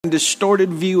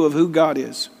distorted view of who God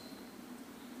is.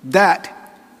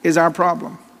 That is our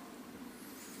problem.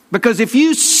 Because if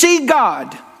you see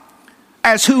God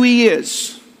as who He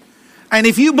is, and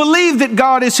if you believe that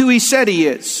God is who He said He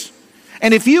is,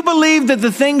 and if you believe that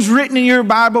the things written in your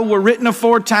Bible were written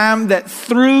aforetime, that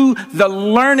through the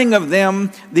learning of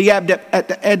them, the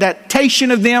adaptation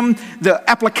of them, the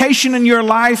application in your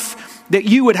life, that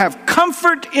you would have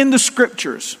comfort in the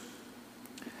Scriptures,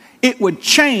 it would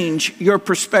change your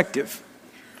perspective.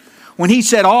 When He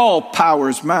said, all power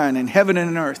is mine in heaven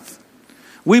and in earth,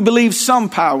 we believe some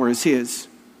power is His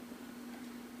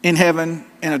in heaven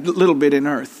and a little bit in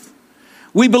earth.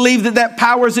 We believe that that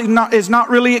power is not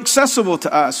really accessible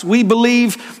to us. We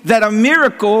believe that a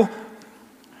miracle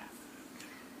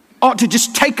ought to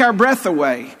just take our breath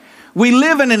away. We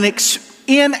live in an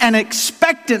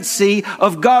expectancy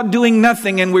of God doing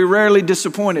nothing, and we're rarely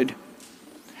disappointed.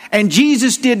 And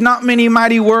Jesus did not many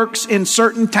mighty works in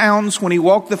certain towns when He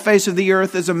walked the face of the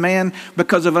earth as a man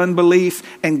because of unbelief.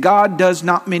 And God does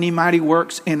not many mighty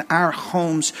works in our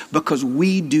homes because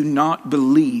we do not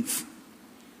believe.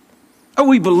 Oh,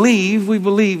 we believe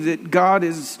that God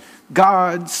is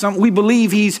God. We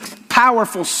believe He's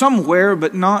powerful somewhere,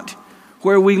 but not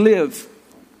where we live.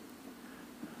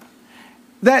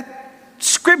 That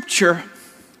scripture,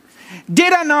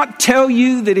 did I not tell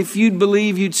you that if you'd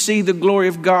believe, you'd see the glory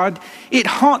of God? It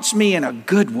haunts me in a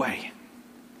good way.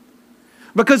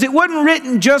 Because it wasn't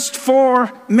written just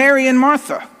for Mary and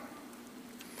Martha.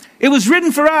 It was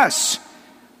written for us.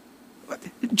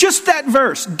 Just that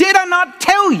verse. Did I not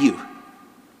tell you?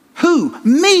 Who?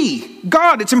 Me.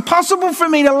 God. It's impossible for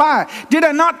me to lie. Did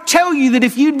I not tell you that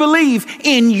if you'd believe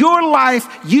in your life,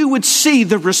 you would see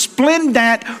the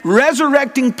resplendent,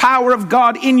 resurrecting power of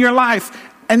God in your life?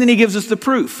 And then He gives us the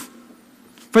proof.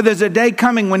 For there's a day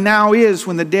coming when now is,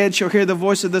 when the dead shall hear the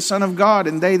voice of the Son of God,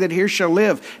 and they that hear shall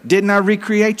live. Didn't I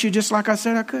recreate you just like I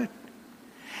said I could?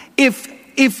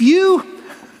 If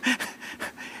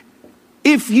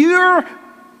your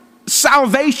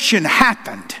salvation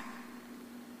happened,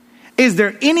 is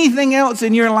there anything else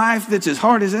in your life that's as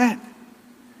hard as that?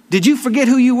 Did you forget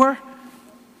who you were?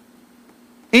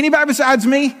 Anybody besides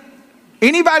me?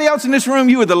 Anybody else in this room,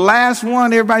 you were the last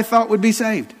one everybody thought would be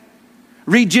saved.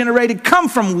 Regenerated, come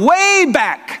from way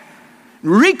back,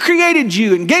 recreated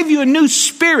you and gave you a new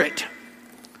spirit.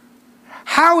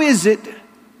 How is it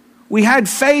we had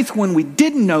faith when we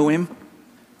didn't know Him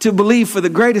to believe for the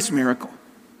greatest miracle?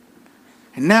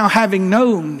 And now having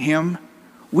known Him,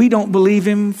 we don't believe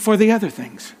Him for the other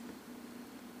things.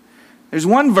 There's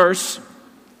one verse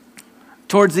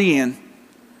towards the end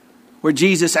where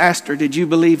Jesus asked her, did you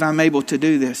believe I'm able to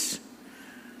do this?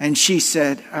 And she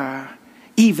said,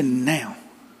 even now,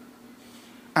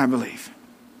 I believe.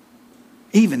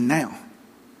 Even now.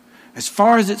 As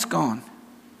far as it's gone,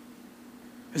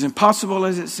 as impossible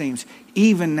as it seems,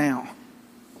 even now.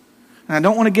 And I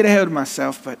don't want to get ahead of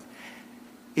myself, but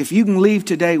if you can leave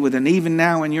today with an even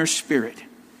now in your spirit,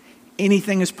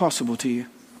 anything is possible to you.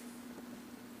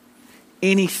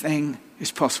 Anything is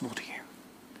possible to you.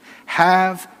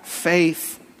 Have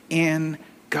faith in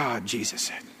God, Jesus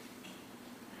said.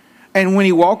 And when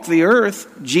He walked the earth,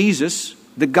 Jesus,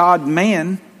 the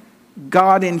God-man,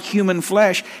 God in human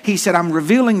flesh, He said, I'm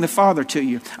revealing the Father to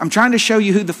you. I'm trying to show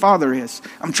you who the Father is.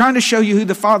 I'm trying to show you who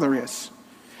the Father is.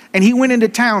 And He went into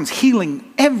towns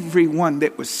healing everyone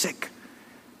that was sick,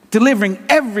 delivering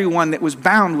everyone that was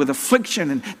bound with affliction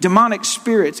and demonic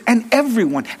spirits, and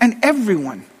everyone.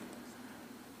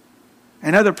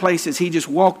 And other places He just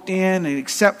walked in, and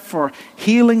except for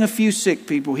healing a few sick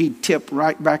people, He'd tip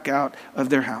right back out of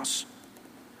their house.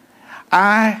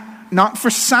 Not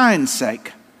for sign's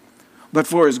sake, but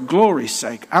for His glory's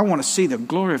sake, I want to see the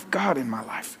glory of God in my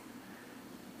life.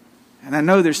 And I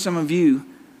know there's some of you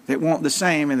that want the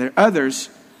same, and there are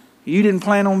others, you didn't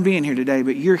plan on being here today,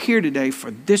 but you're here today for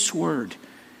this word.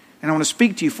 And I want to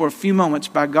speak to you for a few moments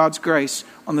by God's grace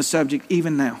on the subject,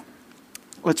 even now.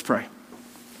 Let's pray.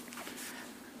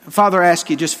 Father, I ask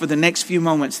you just for the next few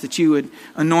moments that you would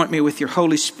anoint me with your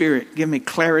Holy Spirit. Give me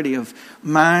clarity of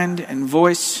mind and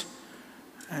voice,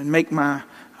 and make my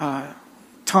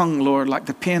tongue, Lord, like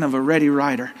the pen of a ready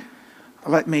writer.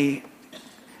 Let me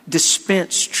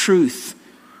dispense truth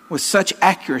with such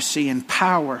accuracy and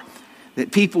power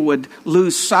that people would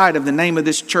lose sight of the name of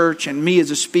this church and me as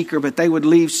a speaker, but they would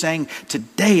leave saying,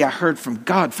 today I heard from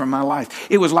God for my life.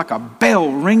 It was like a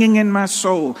bell ringing in my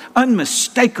soul,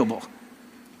 unmistakable.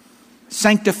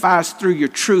 Sanctify us through your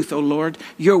truth, O Lord.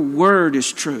 Your word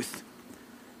is truth.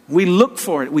 We look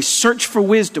for it. We search for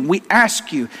wisdom. We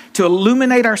ask you to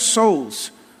illuminate our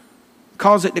souls.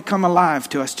 Cause it to come alive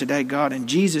to us today, God. In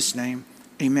Jesus' name,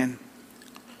 amen.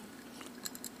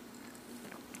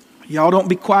 Y'all don't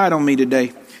be quiet on me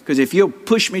today, because if you'll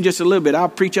push me just a little bit, I'll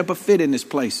preach up a fit in this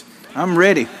place. I'm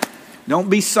ready. Don't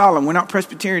be solemn. We're not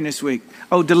Presbyterian this week.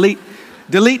 Oh, delete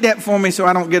that for me so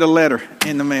I don't get a letter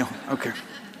in the mail. Okay.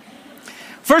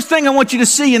 First thing I want you to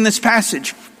see in this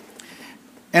passage,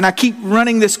 and I keep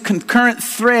running this concurrent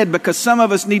thread because some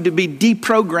of us need to be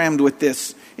deprogrammed with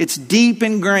this. It's deep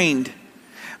ingrained.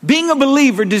 Being a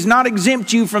believer does not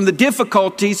exempt you from the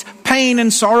difficulties, pain,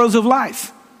 and sorrows of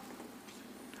life.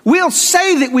 We'll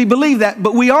say that we believe that,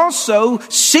 but we also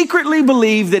secretly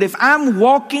believe that if I'm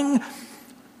walking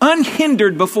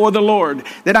unhindered before the Lord,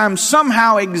 that I'm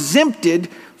somehow exempted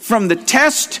from the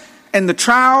test and the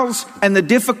trials and the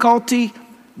difficulty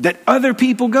that other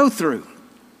people go through.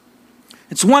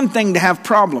 It's one thing to have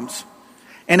problems,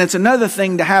 and it's another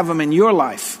thing to have them in your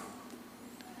life,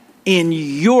 in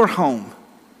your home,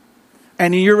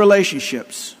 and in your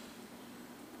relationships.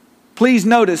 Please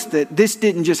notice that this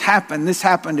didn't just happen. This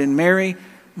happened in Mary,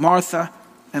 Martha,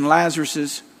 and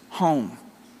Lazarus' home.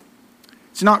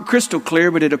 It's not crystal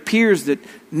clear, but it appears that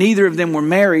neither of them were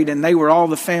married and they were all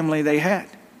the family they had.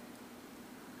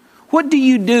 What do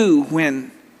you do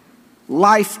when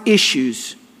life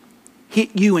issues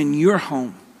hit you in your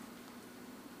home?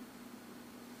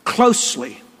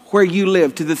 Closely where you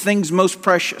live, to the things most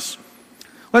precious.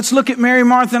 Let's look at Mary,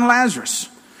 Martha, and Lazarus.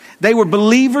 They were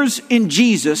believers in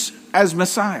Jesus as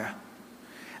Messiah.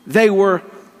 They were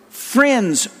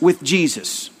friends with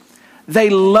Jesus.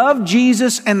 They loved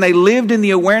Jesus and they lived in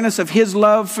the awareness of His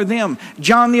love for them.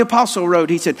 John the Apostle wrote,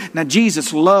 he said, now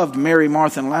Jesus loved Mary,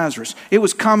 Martha, and Lazarus. It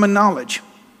was common knowledge.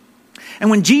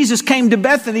 And when Jesus came to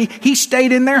Bethany, He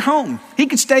stayed in their home. He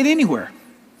could stay anywhere.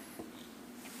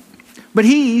 But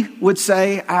He would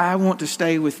say, I want to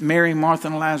stay with Mary, Martha,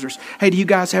 and Lazarus. Hey, do you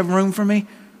guys have room for me?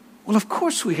 Well, of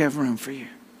course we have room for you.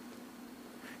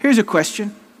 Here's a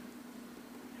question.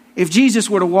 If Jesus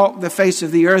were to walk the face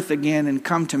of the earth again and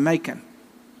come to Macon,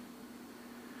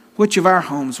 which of our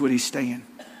homes would He stay in?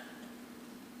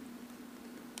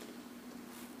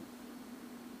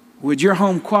 Would your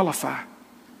home qualify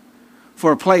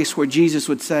for a place where Jesus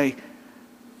would say,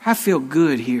 I feel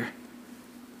good here.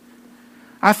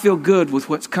 I feel good with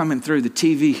what's coming through the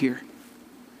TV here.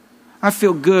 I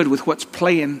feel good with what's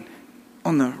playing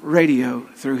on the radio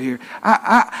through here.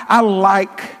 I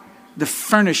like the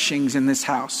furnishings in this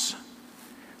house.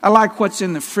 I like what's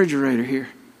in the refrigerator here.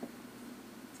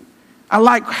 I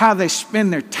like how they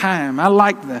spend their time.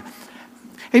 Have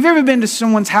you ever been to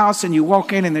someone's house and you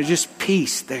walk in and there's just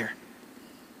peace there?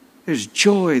 There's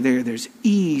joy there. There's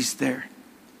ease there.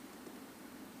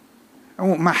 I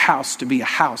want my house to be a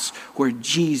house where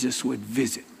Jesus would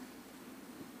visit.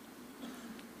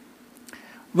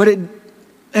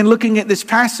 And looking at this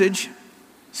passage,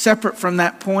 separate from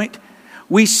that point,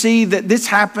 we see that this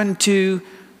happened to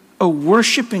a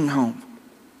worshiping home.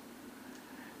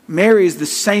 Mary is the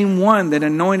same one that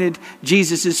anointed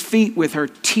Jesus' feet with her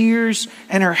tears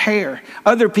and her hair.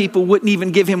 Other people wouldn't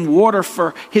even give Him water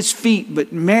for His feet,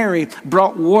 but Mary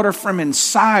brought water from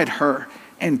inside her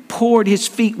and poured His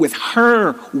feet with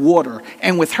her water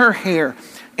and with her hair.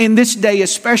 In this day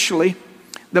especially,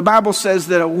 the Bible says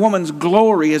that a woman's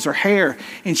glory is her hair,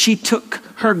 and she took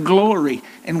her glory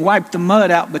and wiped the mud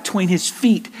out between His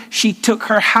feet. She took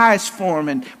her highest form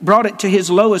and brought it to His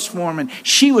lowest form, and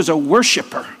she was a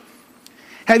worshiper.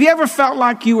 Have you ever felt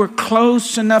like you were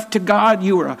close enough to God?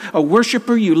 You were a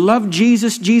worshiper. You loved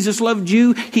Jesus. Jesus loved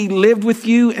you. He lived with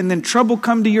you, and then trouble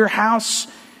come to your house,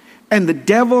 and the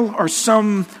devil or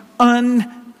some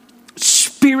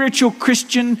unspiritual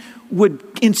Christian would,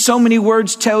 in so many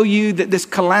words, tell you that this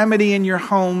calamity in your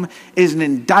home is an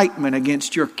indictment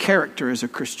against your character as a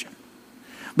Christian.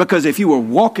 Because if you were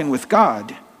walking with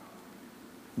God,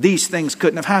 these things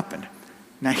couldn't have happened.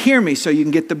 Now hear me so you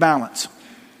can get the balance.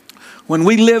 When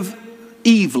we live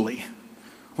evilly,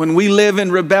 when we live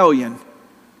in rebellion,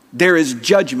 there is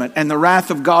judgment, and the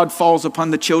wrath of God falls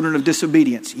upon the children of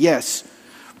disobedience. Yes.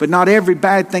 But not every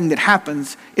bad thing that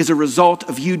happens is a result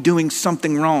of you doing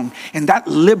something wrong. And that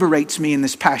liberates me in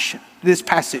this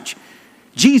passage.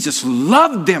 Jesus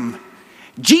loved them.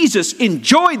 Jesus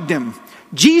enjoyed them.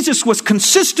 Jesus was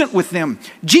consistent with them.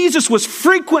 Jesus was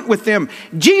frequent with them.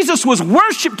 Jesus was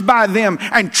worshiped by them.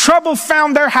 And trouble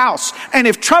found their house. And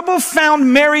if trouble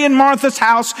found Mary and Martha's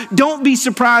house, don't be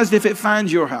surprised if it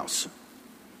finds your house.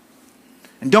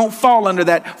 And don't fall under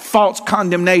that false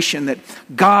condemnation that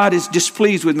God is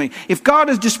displeased with me. If God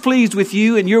is displeased with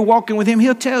you and you're walking with Him,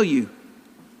 He'll tell you.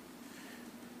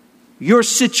 Your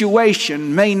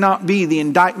situation may not be the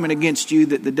indictment against you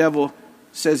that the devil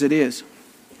says it is.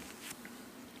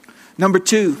 Number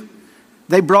 2,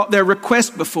 they brought their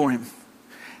request before Him.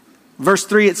 Verse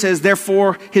 3, it says,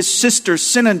 therefore his sisters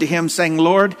sent unto him, saying,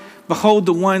 Lord, behold,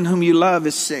 the one whom you love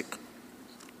is sick.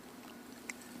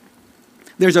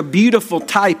 There's a beautiful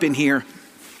type in here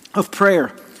of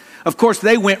prayer. Of course,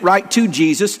 they went right to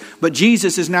Jesus, but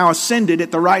Jesus is now ascended at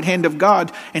the right hand of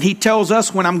God. And he tells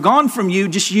us, when I'm gone from you,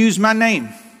 just use my name.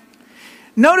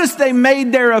 Notice they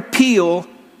made their appeal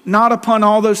not upon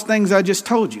all those things I just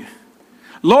told you.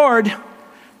 Lord,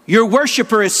 your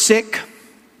worshiper is sick.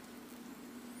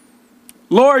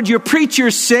 Lord, your preacher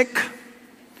is sick.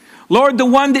 Lord, the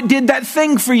one that did that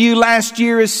thing for you last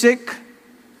year is sick.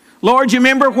 Lord, you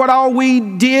remember what all we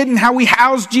did and how we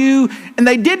housed you? And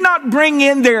they did not bring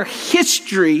in their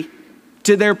history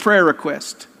to their prayer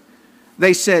request.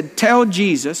 They said, tell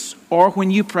Jesus, or when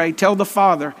you pray, tell the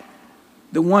Father,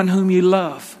 the one whom you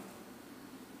love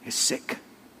is sick.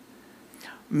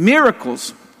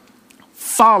 Miracles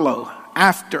follow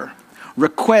after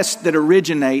requests that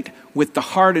originate with the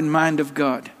heart and mind of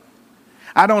God.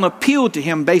 I don't appeal to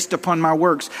him based upon my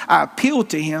works. I appeal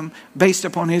to him based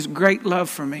upon his great love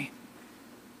for me.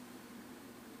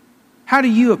 How do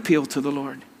you appeal to the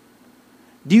Lord?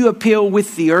 Do you appeal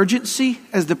with the urgency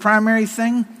as the primary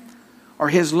thing, or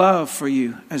his love for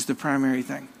you as the primary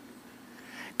thing?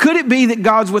 Could it be that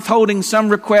God's withholding some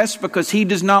requests because he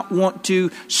does not want to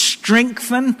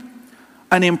strengthen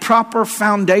an improper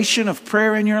foundation of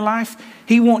prayer in your life?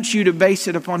 He wants you to base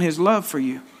it upon his love for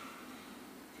you.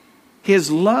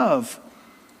 His love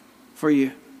for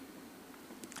you.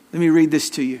 Let me read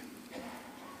this to you.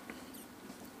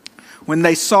 When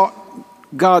they sought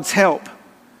God's help,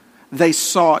 they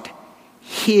sought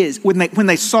his. When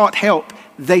they sought help,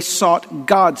 they sought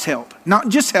God's help. Not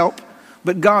just help,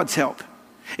 but God's help.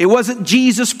 It wasn't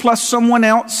Jesus plus someone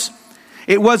else.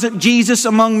 It wasn't Jesus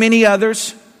among many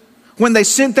others. When they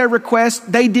sent their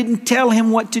request, they didn't tell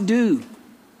him what to do.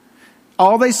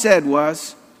 All they said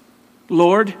was,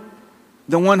 Lord,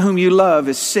 the one whom you love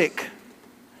is sick.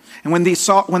 And when they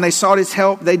sought his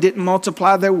help, they didn't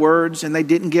multiply their words and they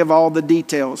didn't give all the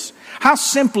details. How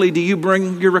simply do you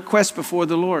bring your request before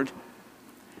the Lord?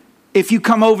 If you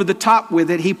come over the top with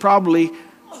it, he probably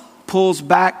pulls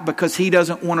back because he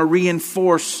doesn't want to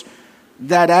reinforce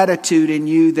that attitude in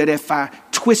you that if I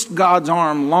twist God's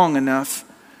arm long enough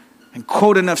and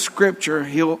quote enough scripture,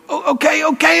 he'll, okay,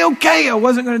 I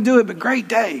wasn't going to do it, but great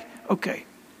day. Okay.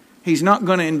 He's not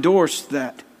going to endorse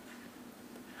that.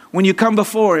 When you come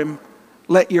before him,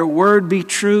 let your word be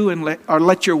true and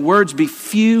let your words be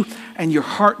few and your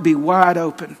heart be wide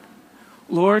open.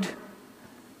 Lord,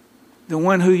 the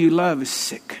one who you love is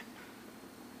sick.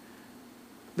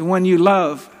 The one you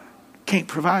love can't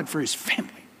provide for his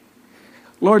family.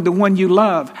 Lord, the one you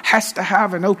love has to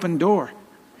have an open door.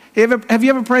 Have you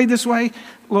ever prayed this way?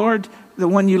 Lord, the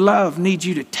one you love needs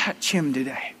you to touch him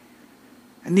today.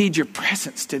 I need your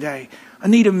presence today. I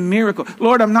need a miracle.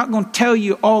 Lord, I'm not going to tell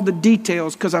you all the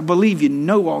details because I believe you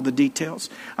know all the details.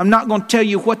 I'm not going to tell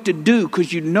you what to do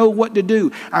because you know what to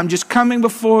do. I'm just coming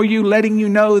before you, letting you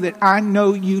know that I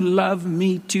know you love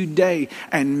me today.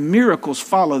 And miracles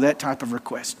follow that type of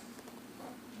request.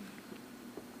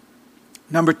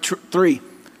 Number 3,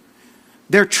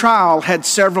 their trial had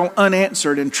several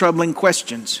unanswered and troubling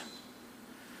questions.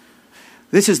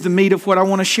 This is the meat of what I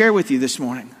want to share with you this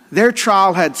morning. Their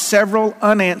trial had several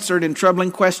unanswered and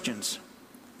troubling questions.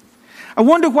 I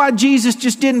wonder why Jesus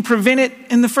just didn't prevent it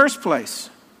in the first place.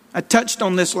 I touched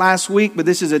on this last week, but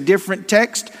this is a different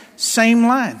text, same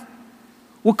line.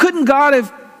 Well, couldn't God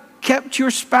have kept your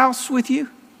spouse with you?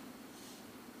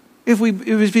 If we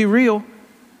be real,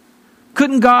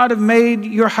 couldn't God have made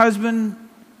your husband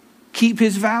keep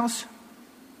his vows?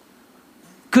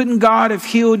 Couldn't God have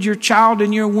healed your child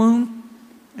in your womb?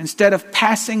 Instead of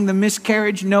passing the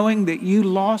miscarriage knowing that you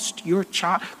lost your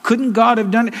child. Couldn't God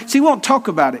have done it? See, we won't talk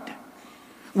about it.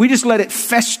 We just let it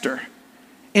fester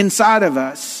inside of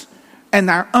us. And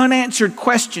our unanswered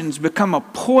questions become a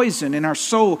poison in our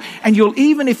soul. And you'll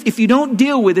even, if you don't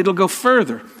deal with it, it'll go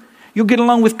further. You'll get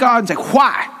along with God and say,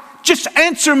 why? Just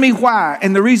answer me why.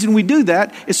 And the reason we do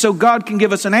that is so God can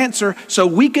give us an answer so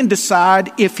we can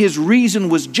decide if his reason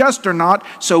was just or not,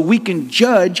 so we can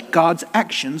judge God's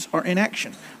actions or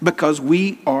inaction because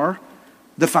we are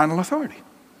the final authority.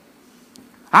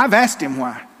 I've asked him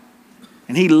why.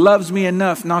 And he loves me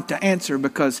enough not to answer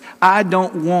because I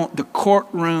don't want the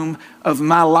courtroom of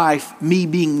my life, me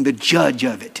being the judge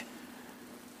of it.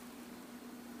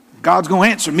 God's going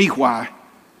to answer me why.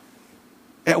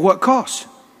 At what cost?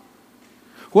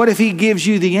 What if he gives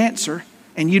you the answer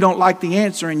and you don't like the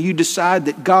answer and you decide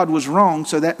that God was wrong,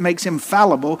 so that makes him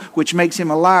fallible, which makes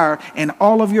him a liar, and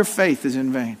all of your faith is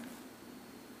in vain?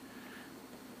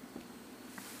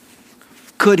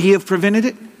 Could he have prevented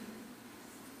it?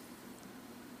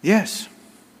 Yes.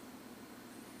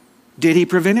 Did he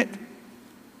prevent it?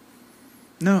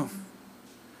 No.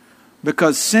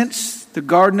 Because since the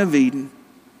Garden of Eden,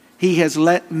 he has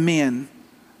let men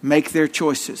make their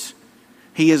choices.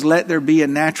 He has let there be a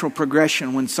natural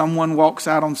progression. When someone walks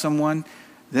out on someone,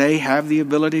 they have the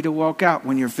ability to walk out.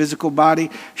 When your physical body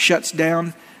shuts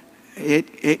down,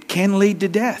 it can lead to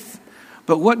death.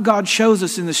 But what God shows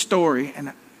us in the story,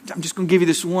 and I'm just going to give you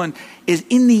this one, is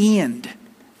in the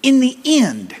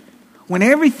end, when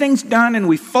everything's done and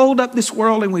we fold up this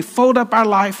world and we fold up our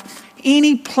life,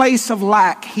 any place of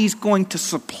lack he's going to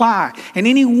supply, and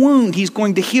any wound he's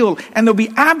going to heal, and there'll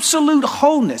be absolute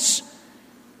wholeness.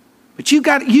 But you've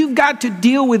got to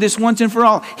deal with this once and for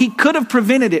all. He could have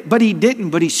prevented it, but he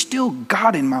didn't. But he's still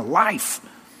God in my life.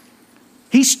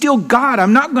 He's still God.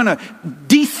 I'm not going to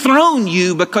dethrone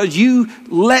you because you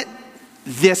let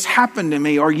this happen to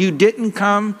me, or you didn't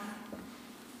come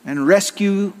and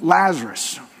rescue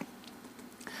Lazarus.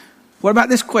 What about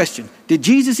this question? Did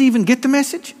Jesus even get the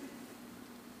message?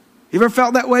 You ever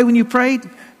felt that way when you prayed?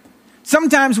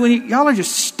 Sometimes when y'all are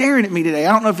just staring at me today.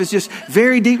 I don't know if it's just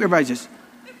very deep. Everybody just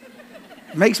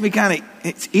makes me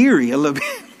it's eerie a little bit.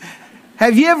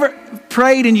 Have you ever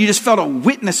prayed and you just felt a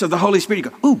witness of the Holy Spirit?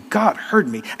 You go, oh, God heard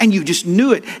me. And you just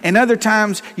knew it. And other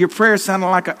times your prayer sounded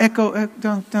like an echo.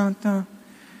 Dun, dun, dun.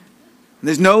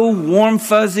 There's no warm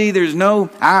fuzzy. There's no,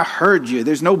 I heard you.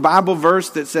 There's no Bible verse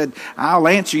that said, I'll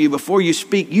answer you before you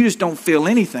speak. You just don't feel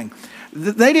anything.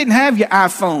 They didn't have your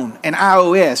iPhone and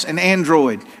iOS and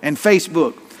Android and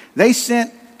Facebook. They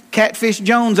sent Catfish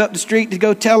Jones up the street to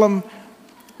go tell him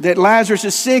that Lazarus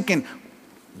is sick. And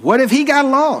what if he got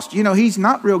lost? You know, he's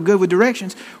not real good with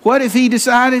directions. What if he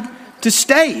decided to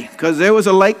stay? Because there was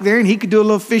a lake there and he could do a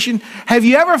little fishing. Have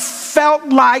you ever felt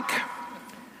like,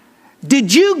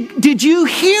 did you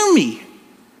hear me?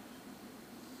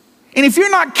 And if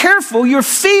you're not careful, your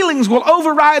feelings will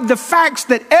override the facts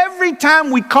that every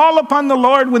time we call upon the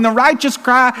Lord, when the righteous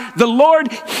cry, the Lord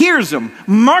hears them.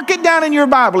 Mark it down in your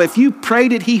Bible. If you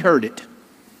prayed it, he heard it.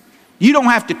 You don't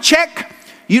have to check.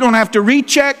 You don't have to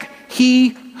recheck.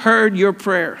 He heard your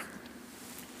prayer.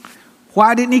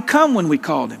 Why didn't he come when we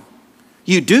called him?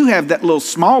 You do have that little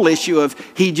small issue of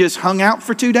he just hung out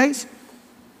for 2 days.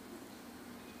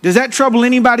 Does that trouble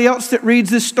anybody else that reads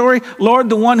this story? Lord,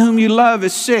 the one whom you love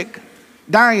is sick,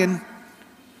 dying.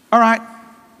 All right.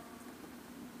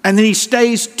 And then he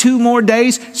stays 2 more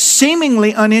days,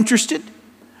 seemingly uninterested,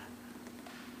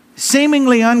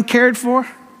 seemingly uncared for.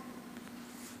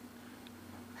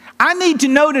 I need to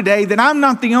know today that I'm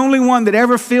not the only one that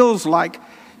ever feels like,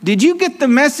 did you get the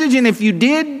message? And if you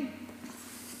did,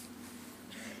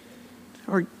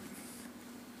 or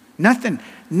nothing.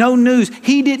 No news.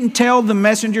 He didn't tell the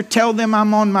messenger, tell them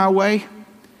I'm on my way.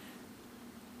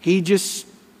 He just,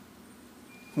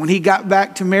 when he got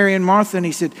back to Mary and Martha and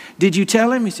he said, did you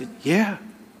tell him? He said, yeah.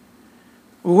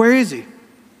 Well, where is he?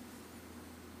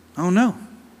 Oh, no.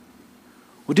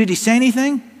 Well, did he say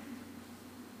anything?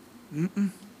 Mm-mm.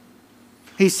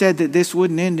 He said that this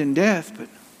wouldn't end in death, but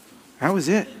that was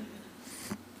it.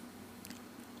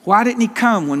 Why didn't he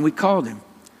come when we called him?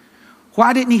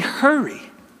 Why didn't he hurry?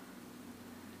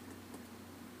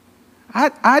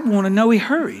 I'd want to know he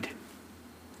hurried.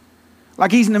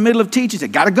 Like he's in the middle of teaching. He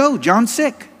said, gotta go, John's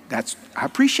sick. I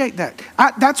appreciate that.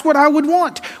 That's what I would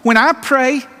want. When I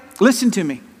pray, listen to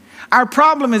me. Our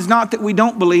problem is not that we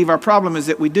don't believe. Our problem is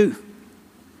that we do.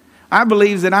 I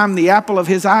believe that I'm the apple of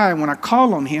his eye. And when I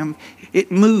call on him, it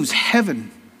moves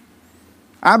heaven.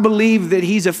 I believe that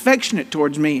he's affectionate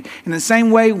towards me. In the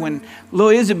same way when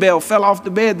little Isabel fell off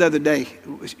the bed the other day.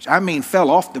 I mean, fell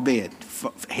off the bed,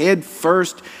 head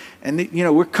first. And, you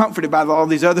know, we're comforted by all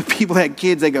these other people that had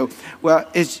kids. They go, well,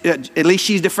 at least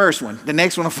she's the first one. The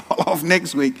next one will fall off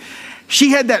next week.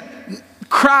 She had that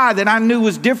cry that I knew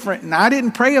was different. And I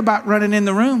didn't pray about running in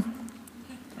the room.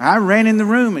 I ran in the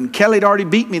room and Kelly had already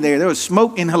beat me there. There was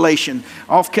smoke inhalation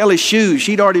off Kelly's shoes.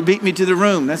 She'd already beat me to the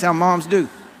room. That's how moms do.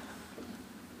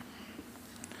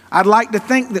 I'd like to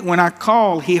think that when I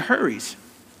call, he hurries.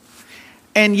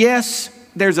 And yes,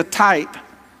 there's a type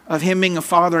of him being a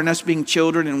father and us being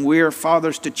children, and we're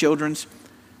fathers to children's.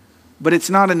 But it's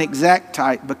not an exact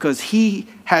type because he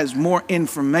has more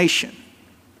information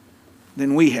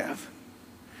than we have.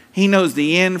 He knows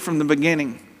the end from the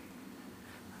beginning.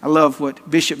 I love what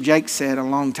Bishop Jake said a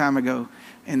long time ago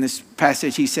in this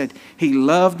passage. He said, he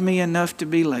loved me enough to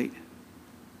be late.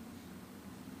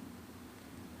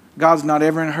 God's not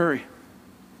ever in a hurry.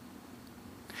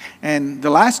 And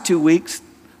the last 2 weeks,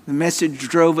 the message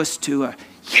drove us to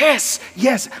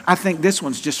yes. I think this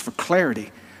one's just for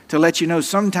clarity, to let you know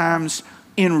sometimes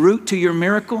en route to your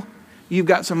miracle, you've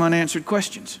got some unanswered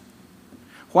questions.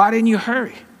 Why didn't you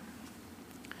hurry?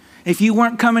 If you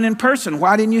weren't coming in person,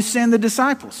 why didn't you send the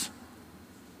disciples?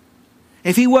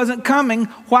 If he wasn't coming,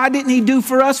 why didn't he do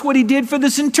for us what he did for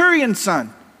the centurion's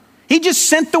son? He just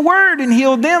sent the word and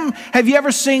healed them. Have you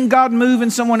ever seen God move in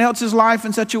someone else's life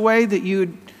in such a way that you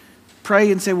would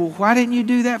pray and say, well, why didn't you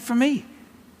do that for me?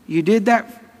 You did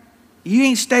that. You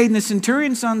ain't stayed in the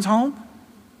centurion's son's home.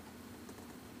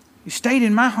 You stayed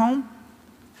in my home.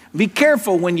 Be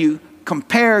careful when you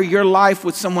compare your life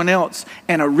with someone else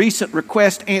and a recent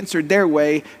request answered their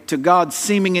way to God's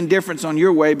seeming indifference on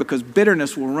your way, because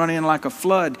bitterness will run in like a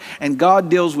flood, and God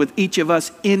deals with each of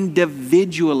us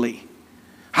individually.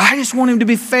 I just want him to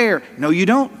be fair. No, you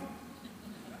don't.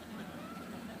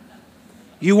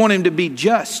 You want him to be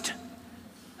just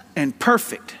and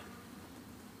perfect.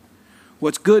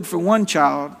 What's good for one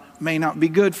child may not be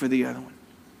good for the other one.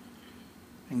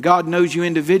 And God knows you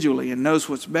individually and knows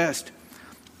what's best.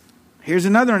 Here's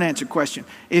another unanswered question.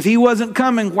 If he wasn't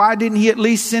coming, why didn't he at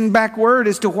least send back word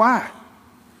as to why?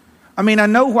 I mean, I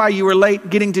know why you were late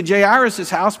getting to Jairus'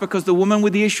 house, because the woman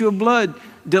with the issue of blood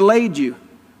delayed you.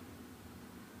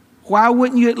 Why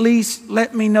wouldn't you at least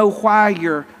let me know why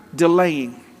you're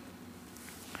delaying?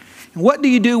 And what do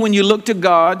you do when you look to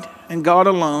God and God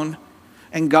alone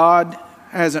and God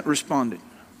hasn't responded?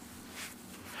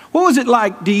 What was it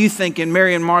like, do you think, in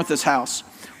Mary and Martha's house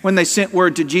when they sent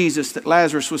word to Jesus that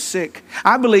Lazarus was sick?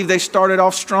 I believe they started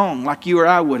off strong, like you or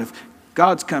I would have.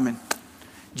 God's coming.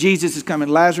 Jesus is coming.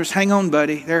 Lazarus, hang on,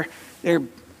 buddy. They're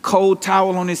cold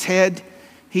towel on his head.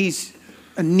 He's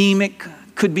anemic,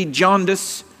 could be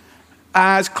jaundice.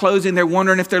 Eyes closing. They're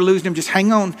wondering if they're losing him. Just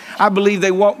hang on. I believe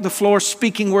they walked the floor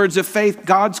speaking words of faith.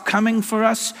 God's coming for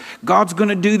us. God's going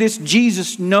to do this.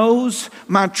 Jesus knows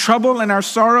my trouble and our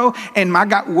sorrow. And I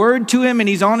got word to him and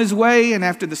he's on his way. And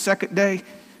after the second day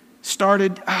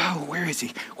started, oh, where is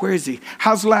he? Where is he?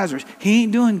 How's Lazarus? He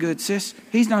ain't doing good, sis.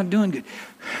 He's not doing good.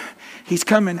 He's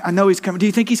coming. I know he's coming. Do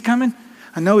you think he's coming?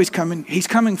 I know he's coming. He's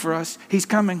coming for us. He's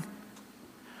coming.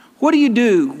 What do you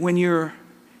do when you're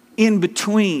in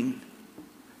between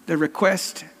the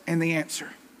request and the answer?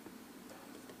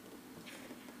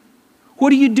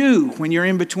 What do you do when you're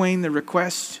in between the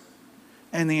request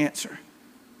and the answer?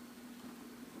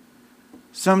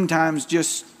 Sometimes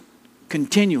just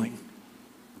continuing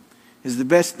is the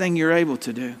best thing you're able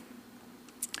to do.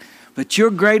 But your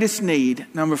greatest need,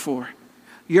 number 4,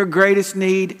 your greatest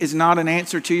need is not an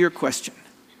answer to your question.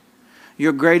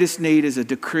 Your greatest need is a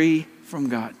decree from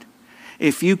God.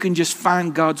 If you can just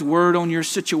find God's word on your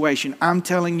situation, I'm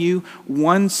telling you,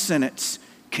 one sentence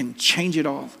can change it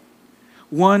all.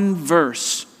 One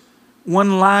verse,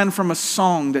 one line from a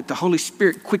song that the Holy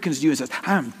Spirit quickens you and says,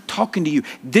 I'm talking to you.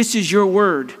 This is your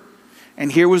word.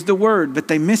 And here was the word, but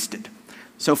they missed it.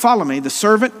 So follow me. The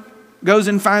servant goes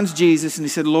and finds Jesus and he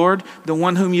said, Lord, the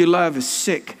one whom you love is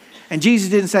sick. And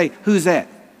Jesus didn't say, who's that?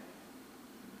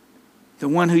 The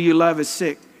one who you love is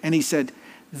sick. And he said,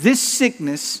 this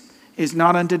sickness is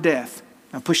not unto death.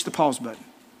 Now push the pause button.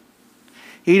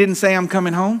 He didn't say, I'm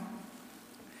coming home.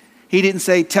 He didn't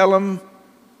say, tell him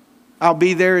I'll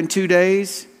be there in 2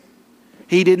 days.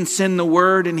 He didn't send the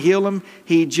word and heal him.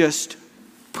 He just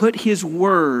put his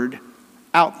word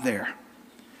out there.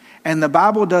 And the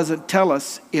Bible doesn't tell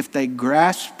us if they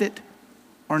grasped it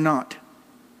or not.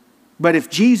 But if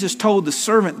Jesus told the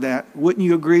servant that, wouldn't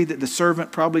you agree that the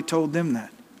servant probably told them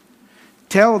that?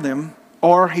 Tell them,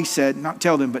 or he said, not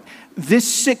tell them, but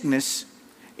this sickness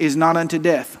is not unto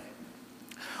death.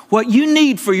 What you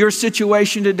need for your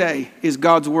situation today is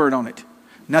God's word on it.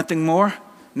 Nothing more,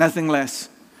 nothing less.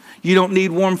 You don't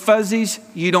need warm fuzzies.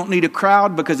 You don't need a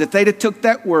crowd, because if they'd have took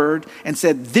that word and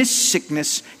said, this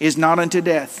sickness is not unto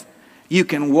death, you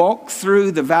can walk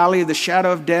through the valley of the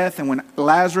shadow of death, and when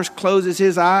Lazarus closes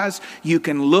his eyes, you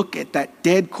can look at that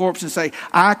dead corpse and say,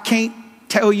 I can't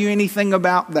tell you anything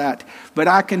about that, but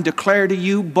I can declare to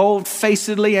you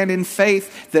bold-facedly and in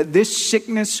faith that this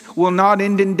sickness will not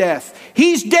end in death.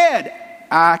 He's dead.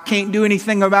 I can't do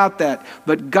anything about that.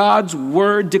 But God's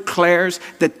word declares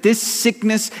that this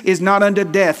sickness is not unto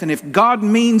death. And if God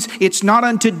means it's not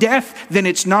unto death, then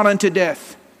it's not unto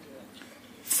death.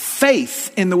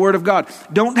 Faith in the word of God.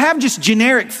 Don't have just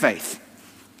generic faith.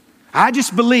 I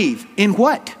just believe. In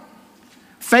what?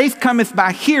 Faith cometh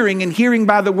by hearing, and hearing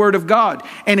by the word of God.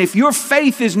 And if your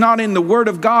faith is not in the word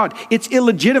of God, it's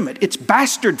illegitimate. It's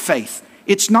bastard faith.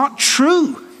 It's not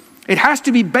true. It has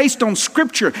to be based on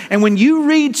scripture. And when you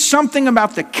read something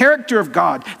about the character of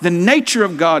God, the nature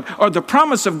of God, or the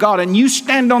promise of God, and you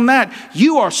stand on that,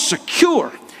 you are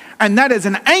secure. And that is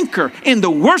an anchor in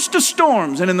the worst of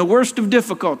storms and in the worst of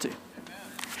difficulty.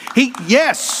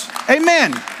 Yes,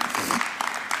 amen.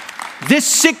 This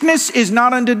sickness is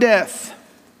not unto death.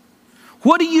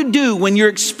 What do you do when your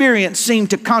experience seems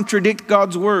to contradict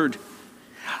God's word?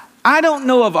 I don't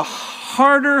know of a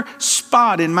harder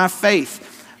spot in my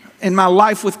faith, in my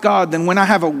life with God, than when I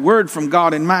have a word from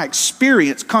God and my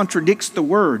experience contradicts the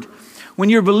word. When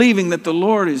you're believing that the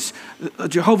Lord is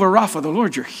Jehovah Rapha, the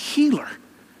Lord your healer.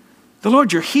 The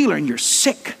Lord your healer and you're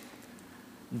sick.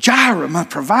 Jireh, my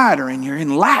provider, and you're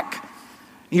in lack.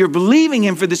 You're believing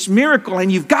him for this miracle and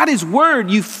you've got his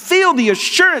word. You feel the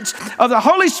assurance of the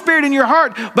Holy Spirit in your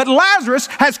heart. But Lazarus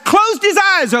has closed his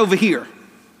eyes over here.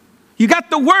 You got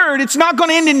the word. It's not going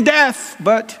to end in death,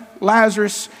 but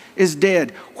Lazarus is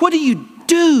dead. What do you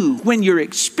do when your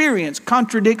experience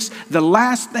contradicts the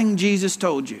last thing Jesus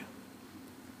told you?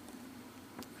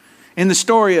 In the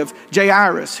story of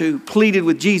Jairus, who pleaded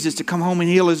with Jesus to come home and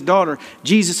heal his daughter,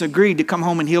 Jesus agreed to come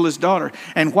home and heal his daughter.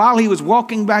 And while he was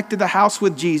walking back to the house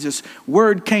with Jesus,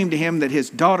 word came to him that his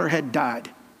daughter had died.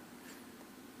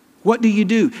 What do?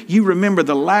 You remember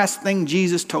the last thing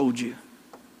Jesus told you.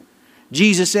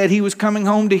 Jesus said he was coming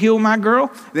home to heal my girl,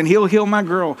 then he'll heal my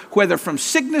girl, whether from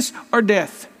sickness or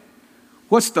death.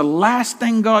 What's the last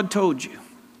thing God told you?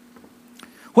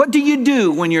 What do you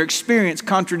do when your experience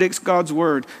contradicts God's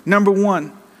word? Number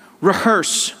one,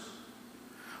 rehearse.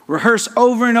 Rehearse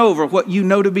over and over what you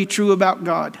know to be true about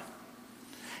God.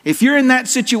 If you're in that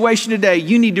situation today,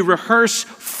 you need to rehearse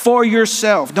for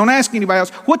yourself. Don't ask anybody else,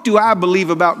 what do I believe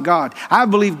about God? I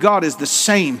believe God is the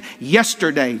same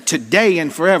yesterday, today,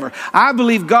 and forever. I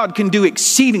believe God can do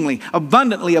exceedingly,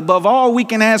 abundantly, above all we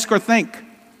can ask or think.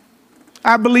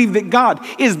 I believe that God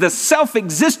is the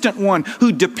self-existent one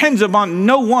who depends upon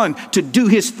no one to do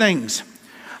his things.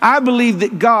 I believe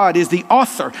that God is the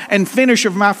author and finisher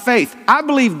of my faith. I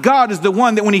believe God is the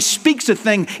one that when he speaks a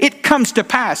thing, it comes to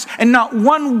pass. And not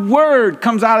one word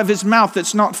comes out of his mouth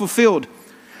that's not fulfilled.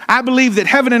 I believe that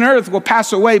heaven and earth will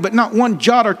pass away, but not one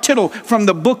jot or tittle from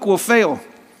the book will fail.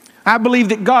 I believe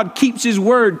that God keeps his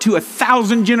word to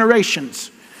 1,000 generations.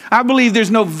 I believe there's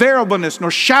no variableness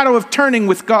nor shadow of turning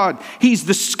with God. He's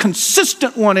the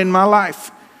consistent one in my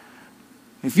life.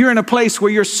 If you're in a place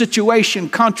where your situation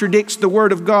contradicts the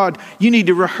word of God, you need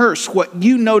to rehearse what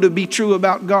you know to be true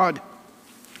about God.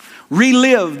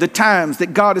 Relive the times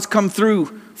that God has come through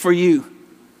for you.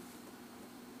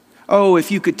 Oh,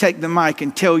 if you could take the mic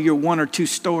and tell your one or two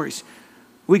stories.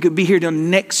 We could be here till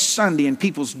next Sunday and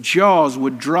people's jaws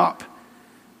would drop.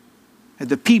 At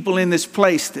the people in this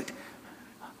place that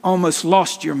almost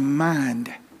lost your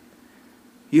mind.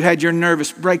 You had your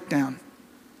nervous breakdown.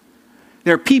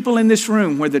 There are people in this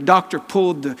room where the doctor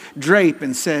pulled the drape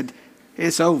and said,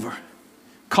 it's over.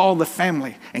 Call the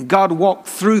family. And God walked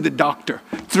through the doctor,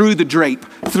 through the drape,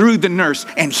 through the nurse,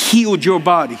 and healed your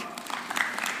body.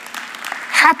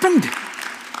 Happened.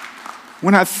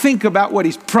 When I think about what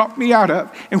he's brought me out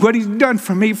of and what he's done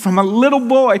for me from a little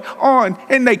boy on,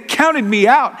 and they counted me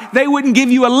out, they wouldn't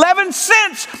give you 11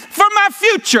 cents for my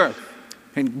future.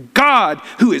 And God,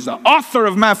 who is the author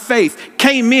of my faith,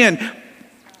 came in,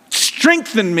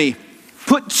 strengthened me,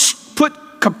 put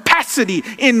capacity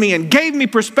in me and gave me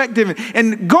perspective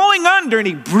and going under, and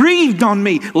he breathed on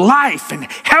me life and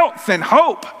health and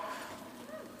hope.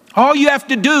 All you have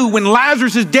to do when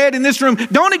Lazarus is dead in this room,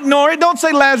 don't ignore it. Don't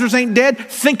say Lazarus ain't dead.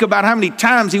 Think about how many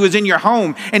times he was in your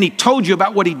home and he told you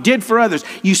about what he did for others.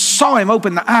 You saw him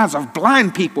open the eyes of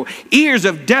blind people, ears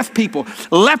of deaf people.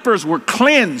 Lepers were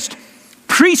cleansed.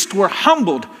 Priests were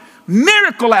humbled.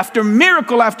 Miracle after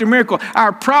miracle after miracle.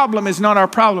 Our problem is not our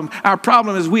problem. Our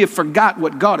problem is we have forgot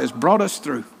what God has brought us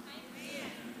through.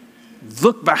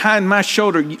 Look behind my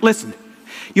shoulder. Listen,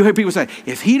 you hear people say,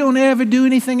 if he don't ever do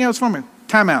anything else for me,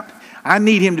 time out. I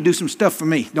need him to do some stuff for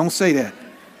me. Don't say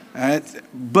that.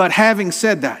 But having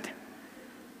said that,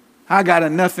 I got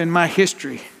enough in my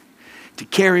history to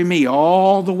carry me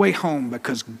all the way home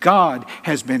because God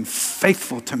has been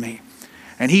faithful to me.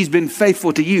 And he's been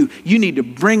faithful to you. You need to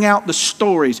bring out the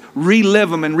stories, relive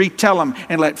them and retell them,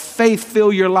 and let faith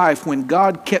fill your life when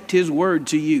God kept his word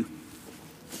to you.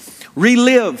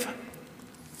 Relive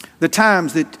the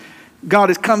times that God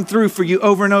has come through for you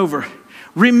over and over.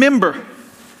 Remember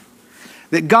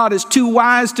that God is too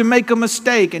wise to make a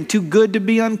mistake and too good to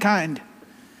be unkind.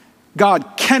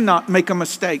 God cannot make a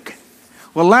mistake.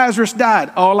 Well, Lazarus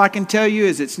died. All I can tell you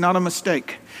is it's not a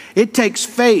mistake. It takes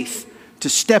faith to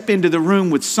step into the room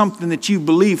with something that you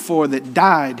believe for that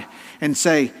died and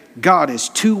say, God is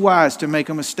too wise to make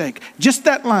a mistake. Just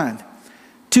that line.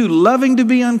 Too loving to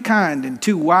be unkind and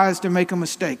too wise to make a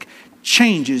mistake.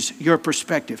 changes your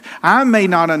perspective. I may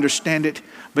not understand it,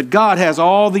 but God has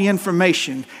all the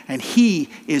information and He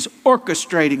is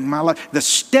orchestrating my life. The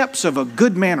steps of a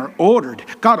good man are ordered.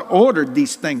 God ordered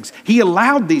these things. He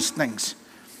allowed these things.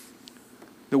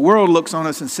 The world looks on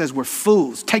us and says, we're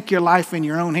fools. Take your life in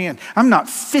your own hand. I'm not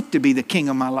fit to be the king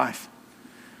of my life.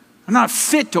 I'm not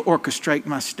fit to orchestrate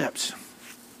my steps.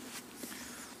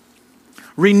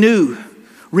 Renew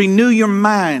your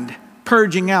mind,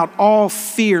 purging out all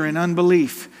fear and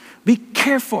unbelief. Be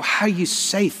careful how you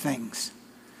say things.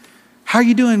 How are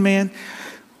you doing, man?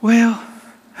 Well,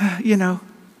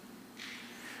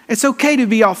 it's okay to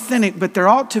be authentic, but there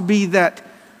ought to be that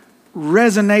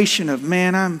resonation of,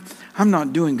 man, I'm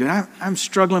not doing good. I'm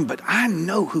struggling, but I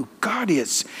know who God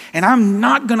is. And I'm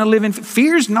not going to live in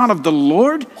fear. Is not of the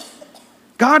Lord.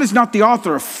 God is not the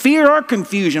author of fear or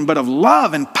confusion, but of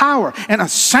love and power and a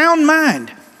sound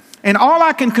mind. And all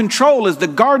I can control is the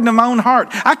garden of my own heart.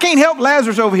 I can't help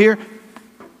Lazarus over here.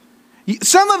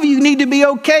 Some of you need to be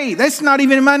okay. That's not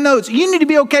even in my notes. You need to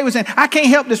be okay with saying, I can't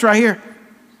help this right here.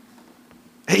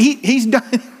 He's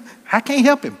done. I can't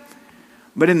help him.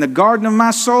 But in the garden of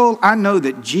my soul, I know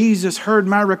that Jesus heard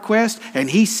my request and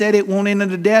He said it won't end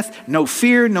in death. No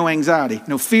fear, no anxiety.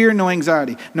 No fear, no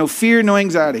anxiety. No fear, no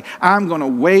anxiety. I'm going to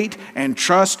wait and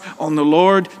trust on the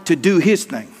Lord to do His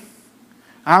thing.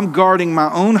 I'm guarding my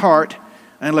own heart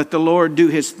and let the Lord do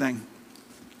His thing.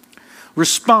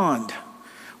 Respond.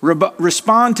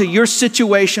 Respond to your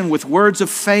situation with words of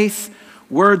faith,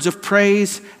 words of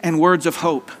praise, and words of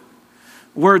hope.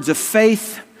 Words of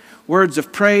faith, words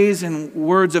of praise, and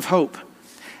words of hope.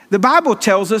 The Bible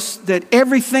tells us that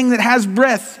everything that has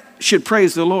breath should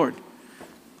praise the Lord.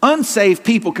 Unsaved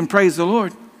people can praise the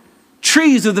Lord.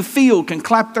 Trees of the field can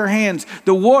clap their hands.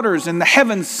 The waters and the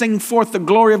heavens sing forth the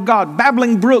glory of God.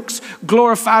 Babbling brooks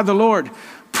glorify the Lord.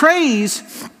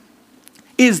 Praise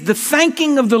is the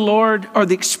thanking of the Lord or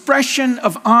the expression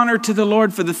of honor to the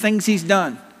Lord for the things He's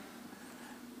done.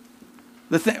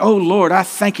 Oh Lord, I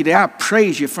thank you today. I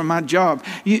praise you for my job.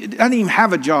 I didn't even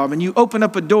have a job, and you opened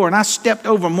up a door and I stepped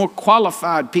over more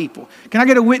qualified people. Can I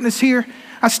get a witness here?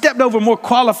 I stepped over more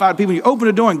qualified people. You opened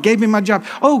a door and gave me my job.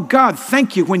 Oh God,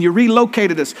 thank you when you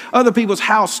relocated us. Other people's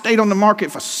house stayed on the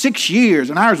market for 6 years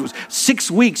and ours was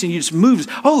 6 weeks and you just moved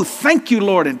us. Oh, thank you,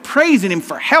 Lord, and praising Him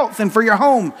for health and for your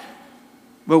home.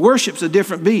 But worship's a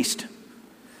different beast.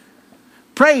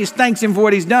 Praise thanks Him for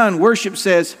what He's done. Worship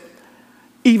says,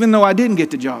 even though I didn't get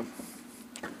the job,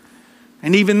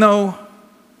 and even though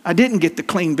I didn't get the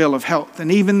clean bill of health,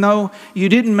 and even though you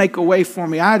didn't make a way for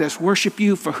me, I just worship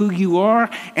you for who you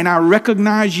are, and I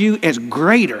recognize you as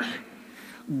greater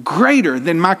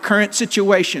than my current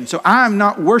situation. So I'm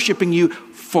not worshiping you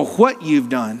for what you've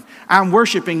done. I'm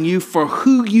worshiping you for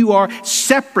who you are,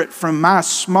 separate from my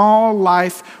small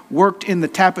life worked in the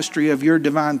tapestry of your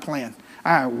divine plan.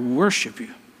 I worship you.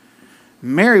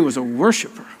 Mary was a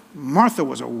worshiper. Martha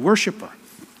was a worshiper.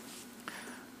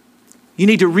 You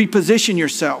need to reposition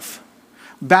yourself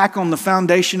back on the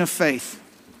foundation of faith.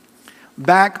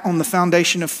 Back on the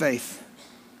foundation of faith.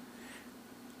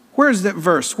 Where's that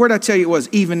verse? Where did I tell you it was?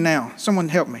 Even now. Someone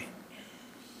help me.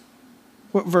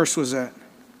 What verse was that?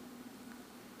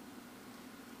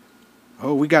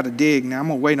 Oh, we got to dig now. I'm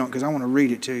going to wait on it because I want to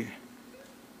read it to you.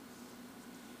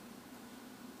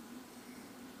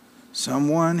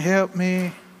 Someone help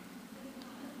me.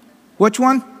 Which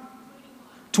one?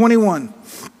 21.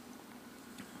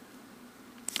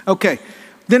 Okay.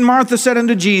 Then Martha said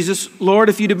unto Jesus, Lord,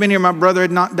 if you'd have been here, my brother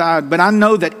had not died. But I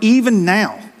know that even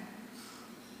now,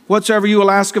 whatsoever you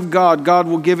will ask of God, God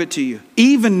will give it to you.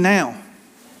 Even now.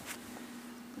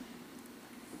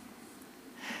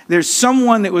 There's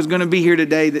someone that was going to be here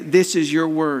today that this is your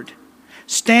word.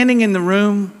 Standing in the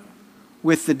room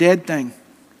with the dead thing.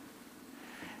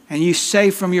 And you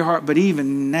say from your heart, but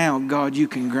even now, God, you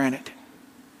can grant it.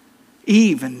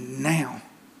 Even now.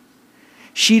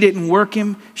 She didn't work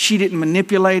him. She didn't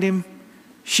manipulate him.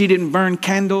 She didn't burn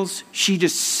candles. She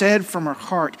just said from her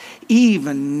heart,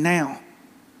 even now.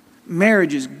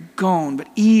 Marriage is gone, but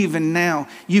even now,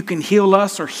 you can heal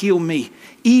us or heal me.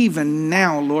 Even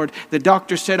now, Lord, the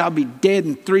doctor said I'll be dead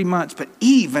in 3 months, but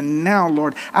even now,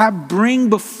 Lord, I bring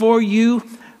before you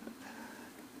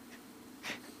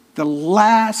the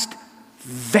last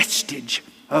vestige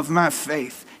of my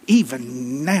faith.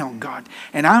 Even now, God.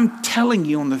 And I'm telling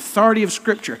you on the authority of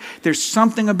Scripture, there's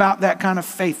something about that kind of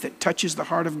faith that touches the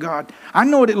heart of God. I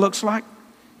know what it looks like.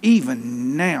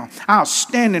 Even now. I'll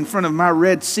stand in front of my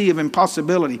Red Sea of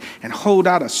impossibility and hold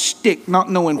out a stick, not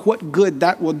knowing what good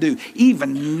that will do.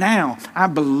 Even now, I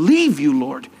believe you,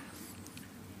 Lord.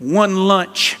 One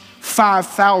lunch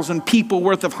 5,000 people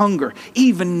worth of hunger.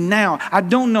 Even now, I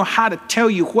don't know how to tell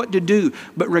you what to do,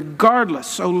 but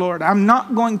regardless, oh Lord, I'm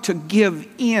not going to give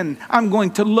in. I'm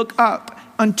going to look up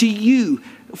unto you,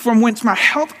 from whence my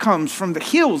help comes, from the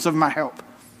hills of my help.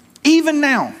 Even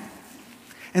now.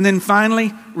 And then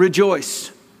finally,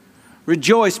 rejoice.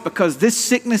 Rejoice, because this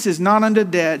sickness is not unto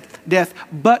death,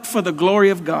 but for the glory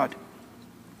of God.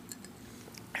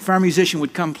 If our musician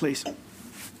would come, please.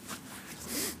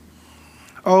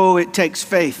 Oh, it takes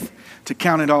faith to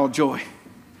count it all joy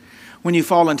when you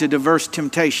fall into diverse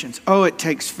temptations. Oh, it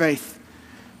takes faith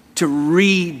to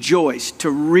rejoice,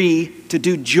 to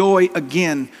do joy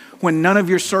again when none of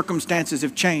your circumstances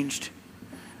have changed.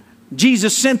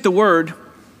 Jesus sent the word,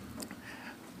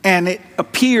 and it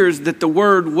appears that the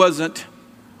word wasn't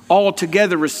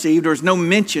altogether received. There's no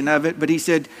mention of it, but he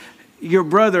said, your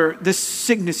brother, this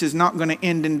sickness is not going to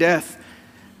end in death.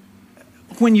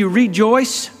 When you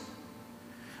rejoice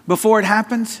before it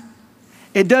happens,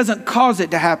 it doesn't cause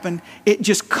it to happen. It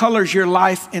just colors your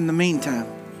life in the meantime.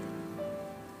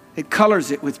 It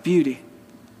colors it with beauty.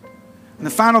 And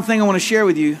the final thing I want to share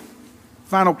with you,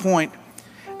 final point,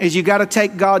 is you got to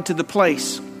take God to the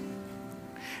place.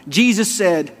 Jesus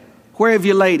said, where have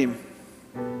you laid him?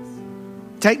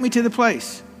 Take me to the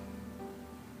place.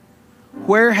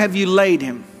 Where have you laid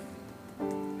him?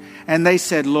 And they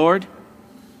said, Lord,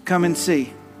 come and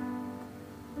see.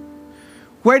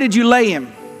 Where did you lay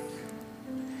him?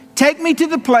 Take me to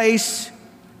the place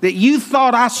that you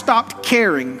thought I stopped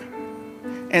caring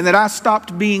and that I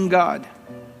stopped being God.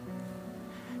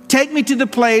 Take me to the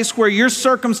place where your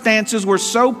circumstances were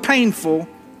so painful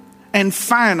and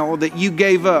final that you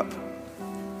gave up.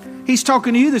 He's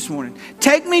talking to you this morning.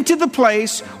 Take me to the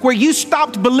place where you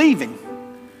stopped believing.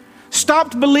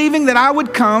 Stopped believing that I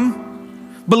would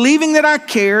come, believing that I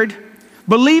cared,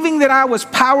 believing that I was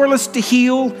powerless to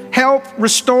heal, help,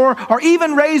 restore, or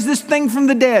even raise this thing from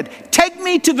the dead. Take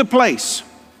me to the place.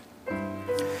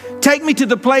 Take me to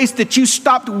the place that you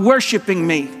stopped worshiping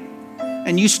me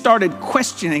and you started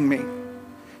questioning me.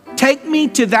 Take me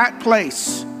to that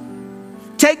place.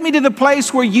 Take me to the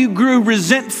place where you grew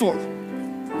resentful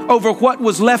over what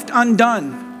was left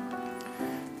undone.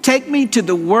 Take me to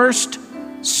the worst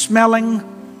smelling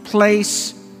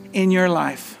place in your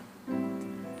life,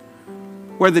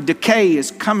 where the decay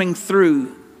is coming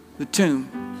through the tomb.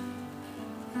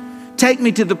 Take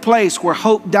me to the place where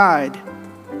hope died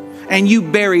and you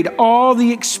buried all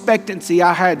the expectancy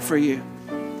I had for you.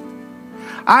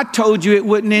 I told you it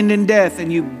wouldn't end in death,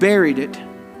 and you buried it.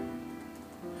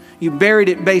 You buried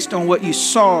it based on what you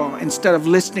saw instead of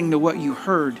listening to what you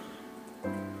heard.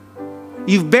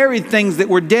 You've buried things that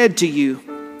were dead to you,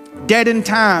 dead in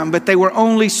time, but they were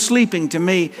only sleeping to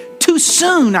me. Too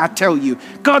soon, I tell you.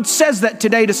 God says that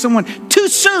today to someone. Too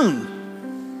soon.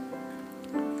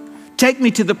 Take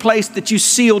me to the place that you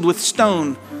sealed with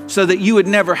stone so that you would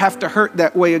never have to hurt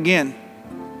that way again.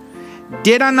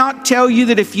 Did I not tell you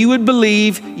that if you would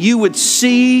believe, you would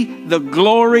see the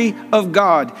glory of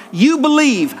God? You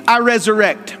believe, I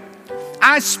resurrect.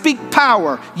 I speak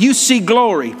power, you see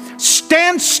glory.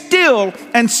 Stand still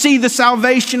and see the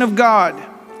salvation of God.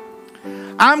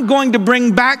 I'm going to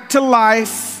bring back to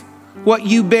life what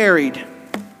you buried.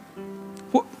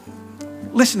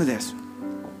 Listen to this.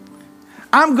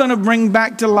 I'm going to bring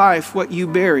back to life what you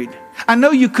buried. I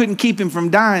know you couldn't keep him from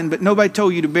dying, but nobody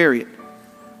told you to bury it.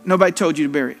 Nobody told you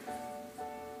to bury it.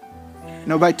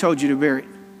 Nobody told you to bury it.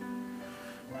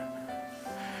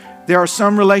 There are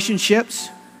some relationships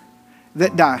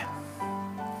that die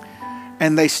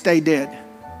and they stay dead.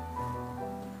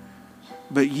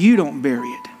 But you don't bury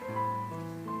it.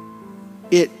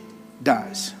 It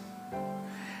dies.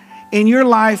 In your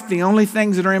life, the only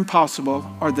things that are impossible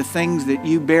are the things that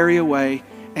you bury away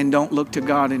and don't look to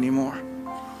God anymore.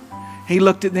 He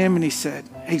looked at them and he said,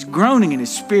 he's groaning in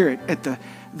his spirit at the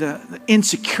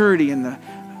insecurity and the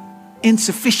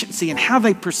insufficiency and how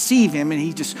they perceive him. And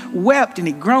he just wept and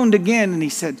he groaned again and he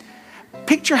said,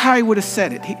 picture how he would have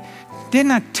said it.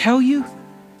 Didn't I tell you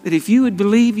that if you would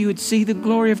believe, you would see the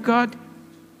glory of God?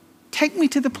 Take me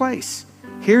to the place.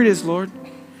 Here it is, Lord.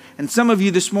 And some of you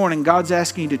this morning, God's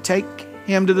asking you to take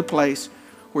him to the place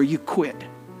where you quit.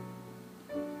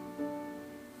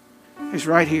 It's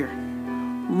right here.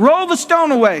 Roll the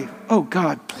stone away. Oh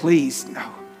God, please, no.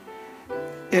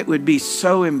 It would be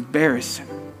so embarrassing.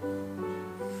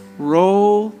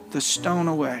 Roll the stone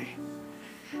away.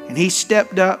 And he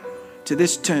stepped up to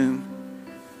this tomb.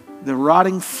 The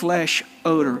rotting flesh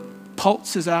odor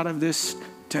pulses out of this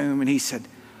tomb. And he said,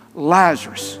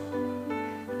 Lazarus,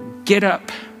 get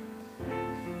up.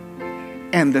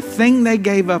 And the thing they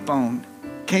gave up on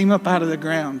came up out of the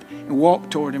ground and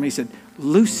walked toward him. He said,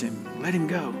 Loose him. Let him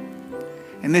go.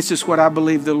 And this is what I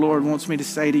believe the Lord wants me to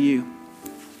say to you.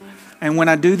 And when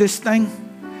I do this thing,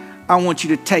 I want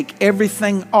you to take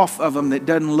everything off of them that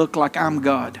doesn't look like I'm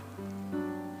God.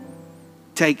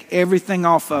 Take everything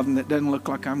off of them that doesn't look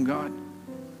like I'm God.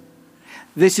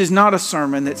 This is not a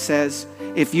sermon that says,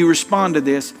 if you respond to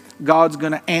this, God's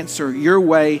going to answer your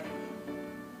way,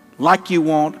 like you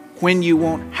want, when you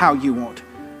want, how you want.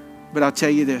 But I'll tell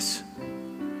you this.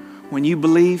 When you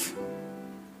believe,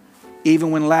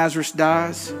 even when Lazarus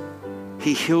dies,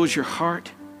 he heals your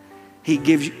heart. He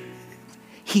gives you,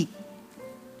 he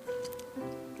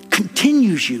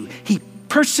continues you. He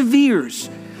perseveres.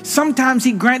 Sometimes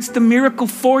he grants the miracle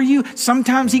for you.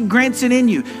 Sometimes he grants it in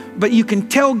you. But you can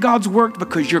tell God's worked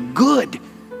because you're good.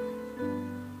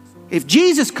 If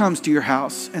Jesus comes to your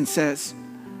house and says,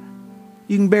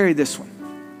 you can bury this one,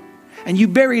 and you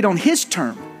bury it on his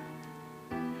term,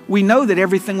 we know that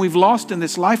everything we've lost in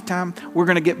this lifetime, we're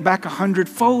going to get back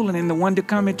 100-fold and in the one to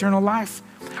come eternal life.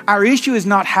 Our issue is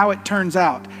not how it turns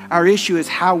out. Our issue is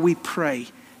how we pray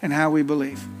and how we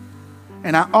believe.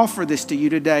 And I offer this to you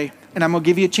today. And I'm going to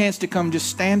give you a chance to come just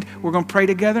stand. We're going to pray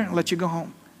together and let you go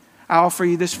home. I offer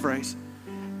you this phrase.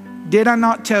 Did I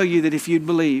not tell you that if you'd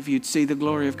believe, you'd see the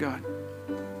glory of God?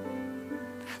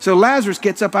 So Lazarus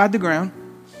gets up out of the ground.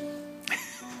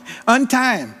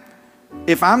 Untie him.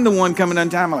 If I'm the one coming to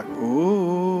untie him, I'm like,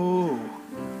 oh,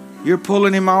 you're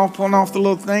pulling him off, pulling off the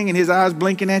little thing and his eyes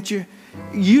blinking at you.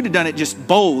 You'd have done it just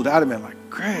bold. I'd have been like,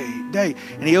 great day.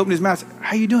 And he opened his mouth and said,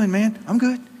 how you doing, man? I'm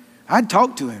good. I'd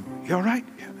talk to him. You all right?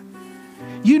 Yeah.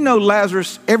 You know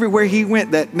Lazarus, everywhere he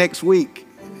went that next week,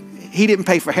 he didn't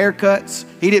pay for haircuts.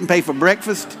 He didn't pay for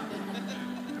breakfast.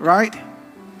 Right?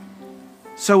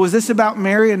 So was this about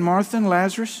Mary and Martha and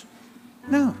Lazarus?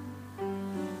 No.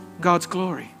 God's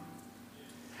glory.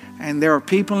 And there are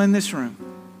people in this room.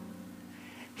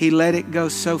 He let it go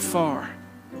so far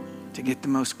to get the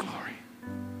most glory.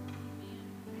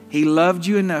 He loved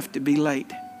you enough to be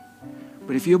late.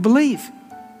 But if you'll believe,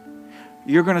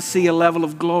 you're going to see a level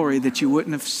of glory that you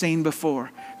wouldn't have seen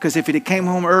before. Because if he had came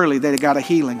home early, they'd have got a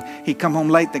healing. He'd come home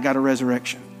late, they got a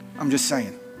resurrection. I'm just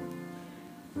saying.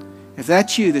 If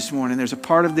that's you this morning, there's a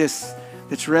part of this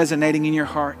that's resonating in your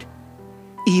heart.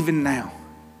 Even now.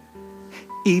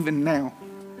 Even now.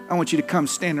 I want you to come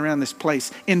stand around this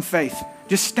place in faith.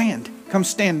 Just stand. Come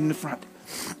stand in the front.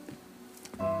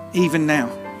 Even now.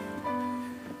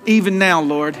 Even now,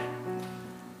 Lord.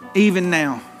 Even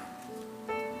now.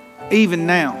 Even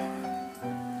now.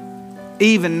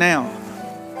 Even now.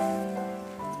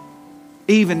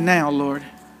 Even now, Lord.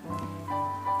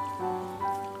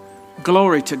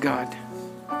 Glory to God.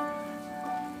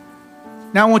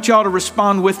 Now I want y'all to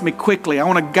respond with me quickly. I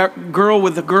want a girl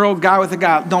with a girl, guy with a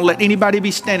guy. Don't let anybody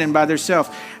be standing by themselves.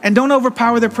 And don't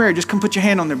overpower their prayer. Just come put your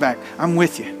hand on their back. I'm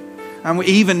with you.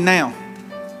 Even now.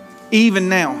 Even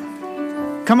now.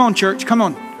 Come on, church. Come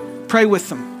on. Pray with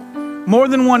them. More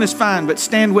than one is fine, but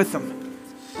stand with them.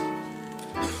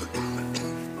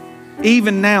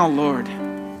 Even now, Lord.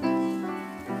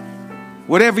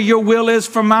 Whatever your will is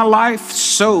for my life,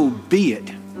 so be it.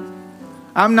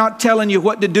 I'm not telling you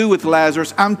what to do with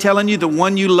Lazarus. I'm telling you the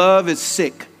one you love is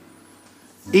sick.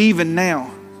 Even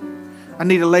now. I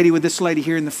need a lady with this lady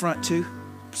here in the front too.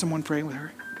 Someone praying with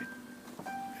her. Good.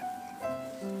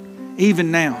 Even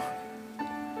now.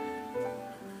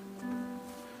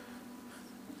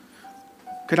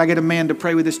 Could I get a man to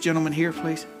pray with this gentleman here,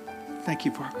 please? Thank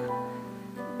you, Parker.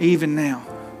 Even now.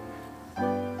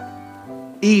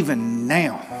 Even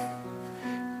now.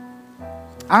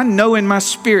 I know in my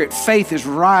spirit faith is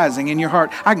rising in your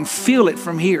heart. I can feel it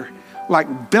from here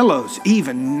like billows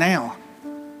even now.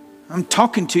 I'm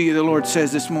talking to you, the Lord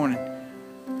says this morning.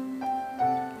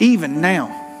 Even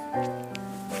now.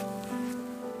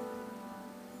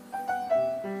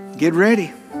 Get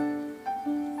ready.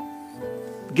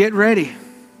 Get ready.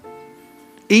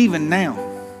 Even now.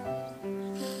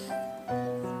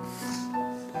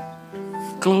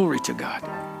 Glory to God.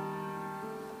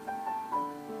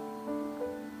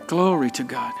 Glory to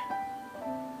God.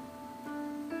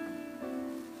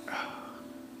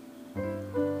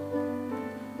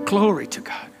 Glory to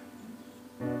God.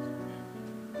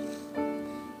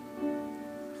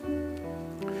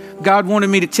 God wanted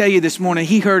me to tell you this morning,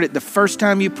 He heard it the first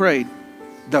time you prayed.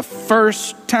 The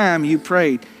first time you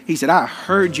prayed. He said, I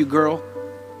heard you, girl.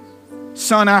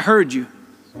 Son, I heard you.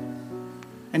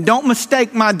 And don't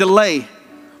mistake my delay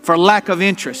for lack of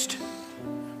interest.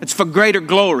 It's for greater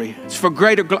glory. It's for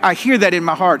greater glory. I hear that in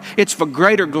my heart. It's for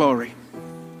greater glory.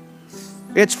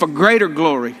 It's for greater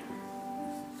glory.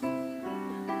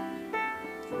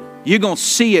 You're going to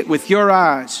see it with your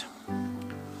eyes.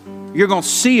 You're going to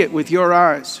see it with your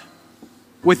eyes.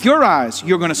 With your eyes,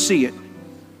 you're going to see it.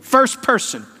 First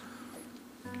person.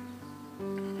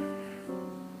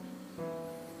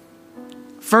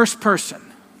 First person.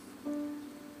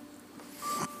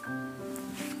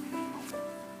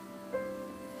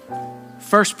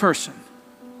 First person.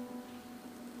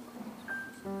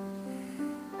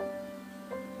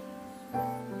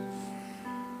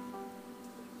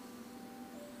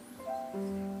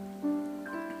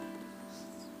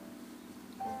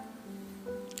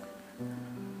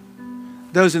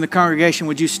 Those in the congregation,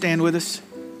 would you stand with us?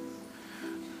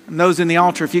 And those in the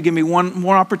altar, if you give me one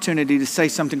more opportunity to say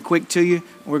something quick to you,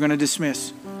 we're going to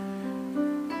dismiss.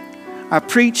 I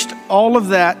preached all of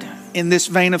that in this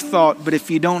vein of thought, but if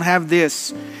you don't have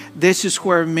this, this is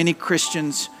where many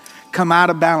Christians come out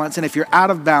of balance. And if you're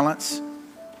out of balance,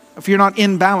 if you're not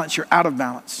in balance, you're out of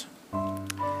balance.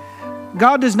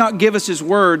 God does not give us His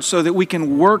word so that we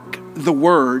can work the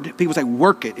word. People say,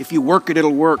 work it. If you work it,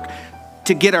 it'll work,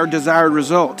 to get our desired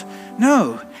result.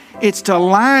 No, it's to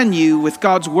align you with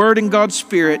God's word and God's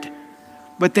spirit.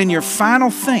 But then your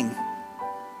final thing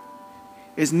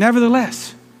is,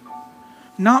 nevertheless,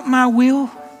 not my will,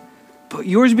 but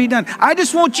yours be done. I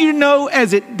just want you to know,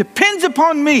 as it depends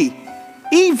upon me,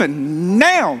 even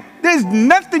now, there's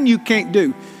nothing you can't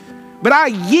do. But I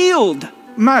yield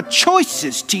my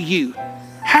choices to you.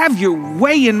 Have your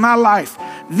way in my life.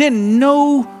 Then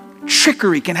no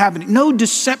trickery can happen, no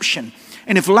deception.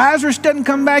 And if Lazarus doesn't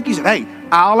come back, he said, hey,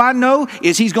 all I know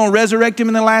is he's going to resurrect him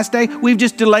in the last day. We've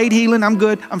just delayed healing. I'm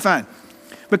good. I'm fine.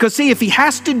 Because see, if he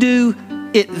has to do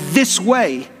it this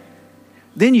way,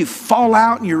 then you fall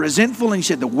out and you're resentful and you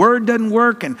said the word doesn't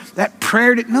work and that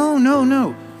prayer did.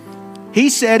 No. He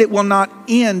said it will not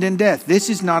end in death. This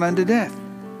is not unto death.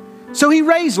 So he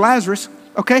raised Lazarus.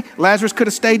 Okay, Lazarus could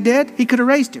have stayed dead. He could have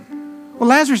raised him. Well,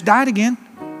 Lazarus died again.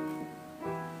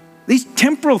 These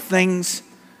temporal things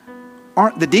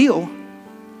aren't the deal.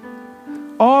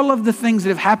 All of the things that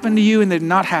have happened to you and that have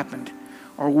not happened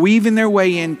are weaving their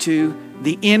way into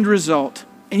the end result,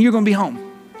 and you're going to be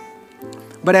home.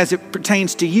 But as it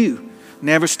pertains to you,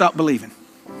 never stop believing.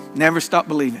 Never stop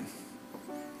believing.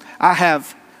 I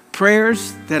have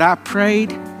prayers that I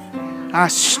prayed, I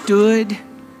stood,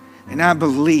 and I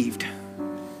believed,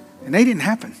 and they didn't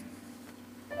happen.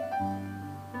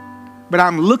 But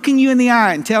I'm looking you in the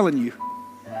eye and telling you,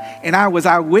 and I was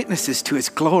eyewitnesses to His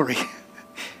glory.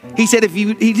 He said,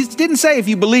 he just didn't say if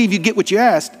you believe you get what you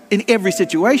asked in every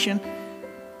situation.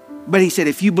 But He said,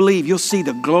 if you believe, you'll see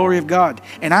the glory of God.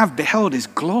 And I've beheld His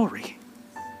glory.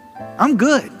 I'm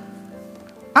good.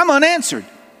 I'm unanswered.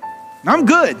 I'm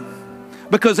good.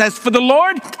 Because as for the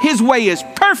Lord, His way is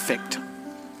perfect.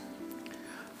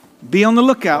 Be on the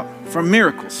lookout for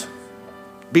miracles.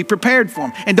 Be prepared for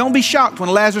them. And don't be shocked when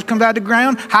Lazarus comes out of the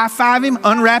ground. High five him,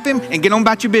 unwrap him, and get on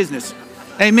about your business.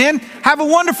 Amen. Have a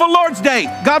wonderful Lord's Day.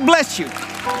 God bless you.